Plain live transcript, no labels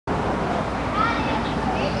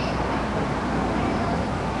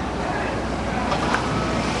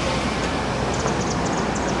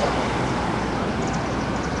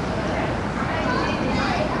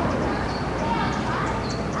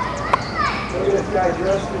Take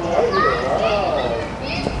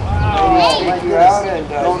you out and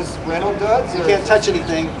those rental duds. You can't touch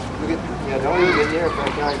anything. Yeah, don't even get near it. But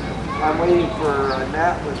I'm waiting for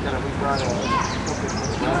Nat. We brought a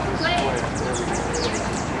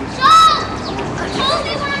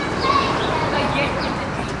something for the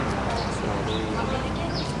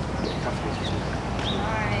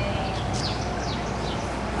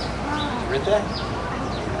Rent that?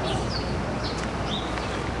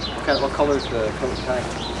 What color is the coat and tie?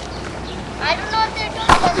 I don't know if they're doing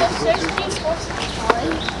but they're certainly supposed to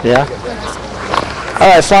be. Yeah.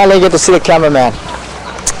 Alright, finally get to see the cameraman.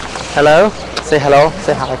 Hello? Say hello.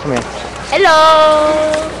 Say hi. Come here. Hello.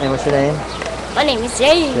 And what's your name? My name is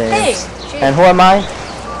James. James. And who am I?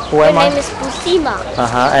 My name is Busima.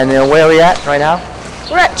 And where are we at right now?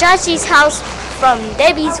 We're at Joshy's house from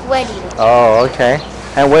Debbie's wedding. Oh, okay.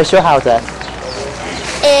 And where's your house at?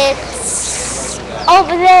 It's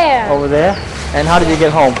over there. Over there? And how did you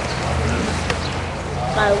get home?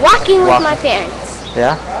 By walking with my parents.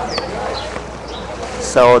 Yeah?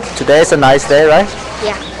 So today's a nice day, right?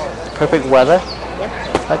 Yeah. Perfect weather. Yep.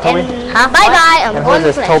 Right, Toby? Bye-bye. I'm going who's to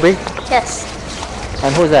this, play. Toby? Yes.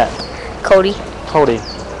 And who's that? Cody. Cody.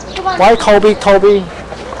 Why Toby?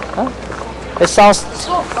 Huh? It sounds...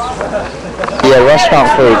 Yeah, restaurant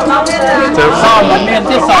food.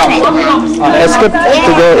 It's good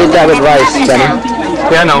to go eat that with rice, Jenny.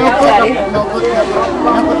 Yeah, no.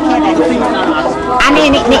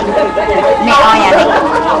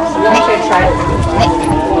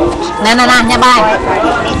 Nè nha ba.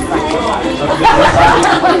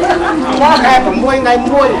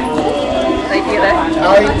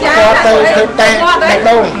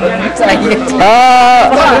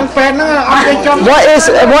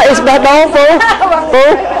 What is that dog, Boo?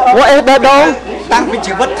 What is that dog? តាំងពី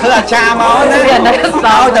ជីវិតធ្វើអាចារ្យមកណាដ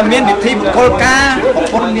ល់តែមានវិធីមង្គលការ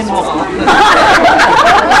ពុទ្ធមានមុខដ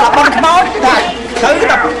ល់បនខ្មោចថាត្រូវ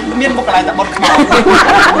តែមានមុខកន្លែងតែបនខ្មោច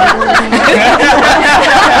គិតអាចារ្យ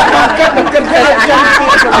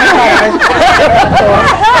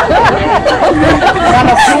បាន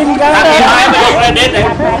ស៊ីនកាហើយមក credit ទេ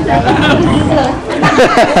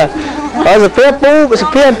អើសុភាពូសុ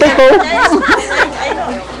ភាបន្តិចពូ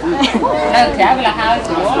នៅក្រៅវាលហើយ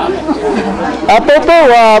ស្រួល ពូ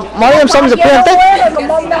មកខ្ញុំសុំសុភាបន្តិច វា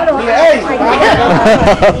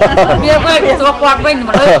ទៅសួរគាត់វិញម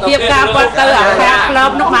នុស្សភាពការគាត់ទៅអាខាក្លឹ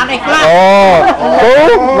បនោះបានអីខ្លះ អូពូ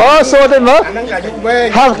មកសួរទៅមើលហ្នឹងអាយុវែង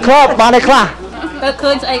ហើយក្លឹបបានអីខ្លះ ទៅ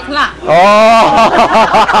ឃើញស្អីខ្លះ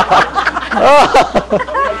អូ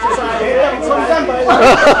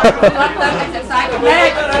គាត់ទៅ exercise លេខ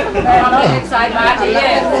គាត់ exercise បានទេ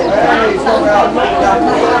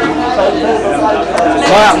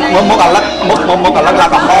មុខអាឡឹកមុខអាឡឹកឡា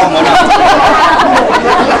កហោមកណា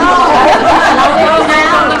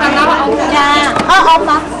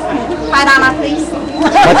បាយដល់មក please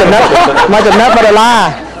មកចំណេះ$1 ដុល្លារ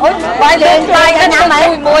អូយបាយលេងបាយទៅញ៉ាំហើយ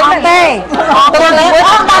មួយទេទៅលេង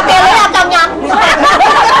ដល់ពេលលេងអត់ចង់ញ៉ាំ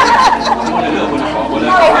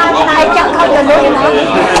ហើយចាំខំទៅលេងណា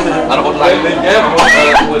អត់លេងលេងទេ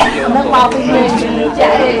នឹងមកពីលេងចា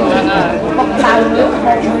បុកសៅលើម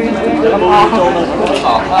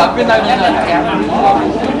កពីនៅញ៉ាំ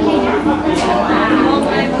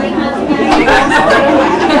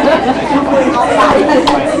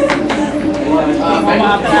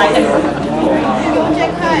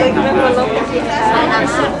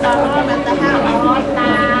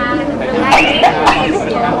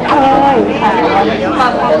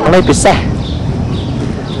នេះពិសេស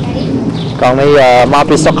កងនេះមក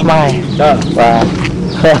ពីស្រុកខ្មែរបា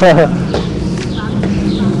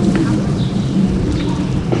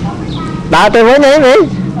ទដើរទៅវិញអីវិញ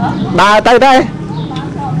ដើរទៅទេ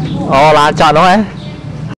អូឡានចអត់នោះហ៎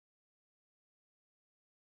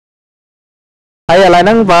ហើយឥឡូវហ្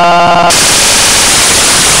នឹងបើ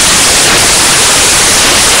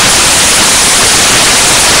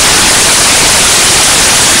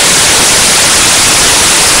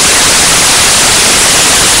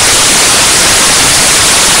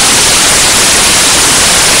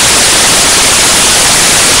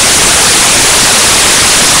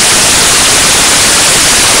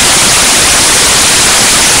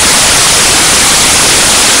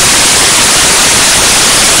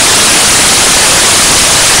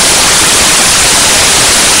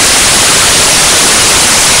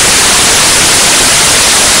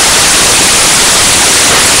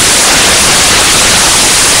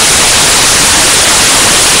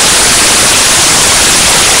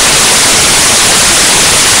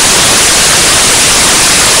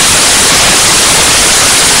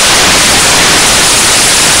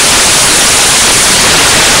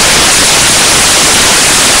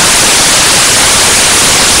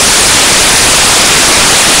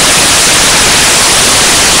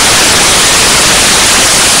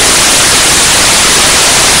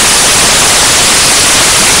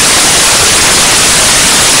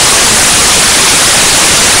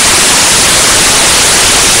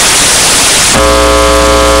Bye.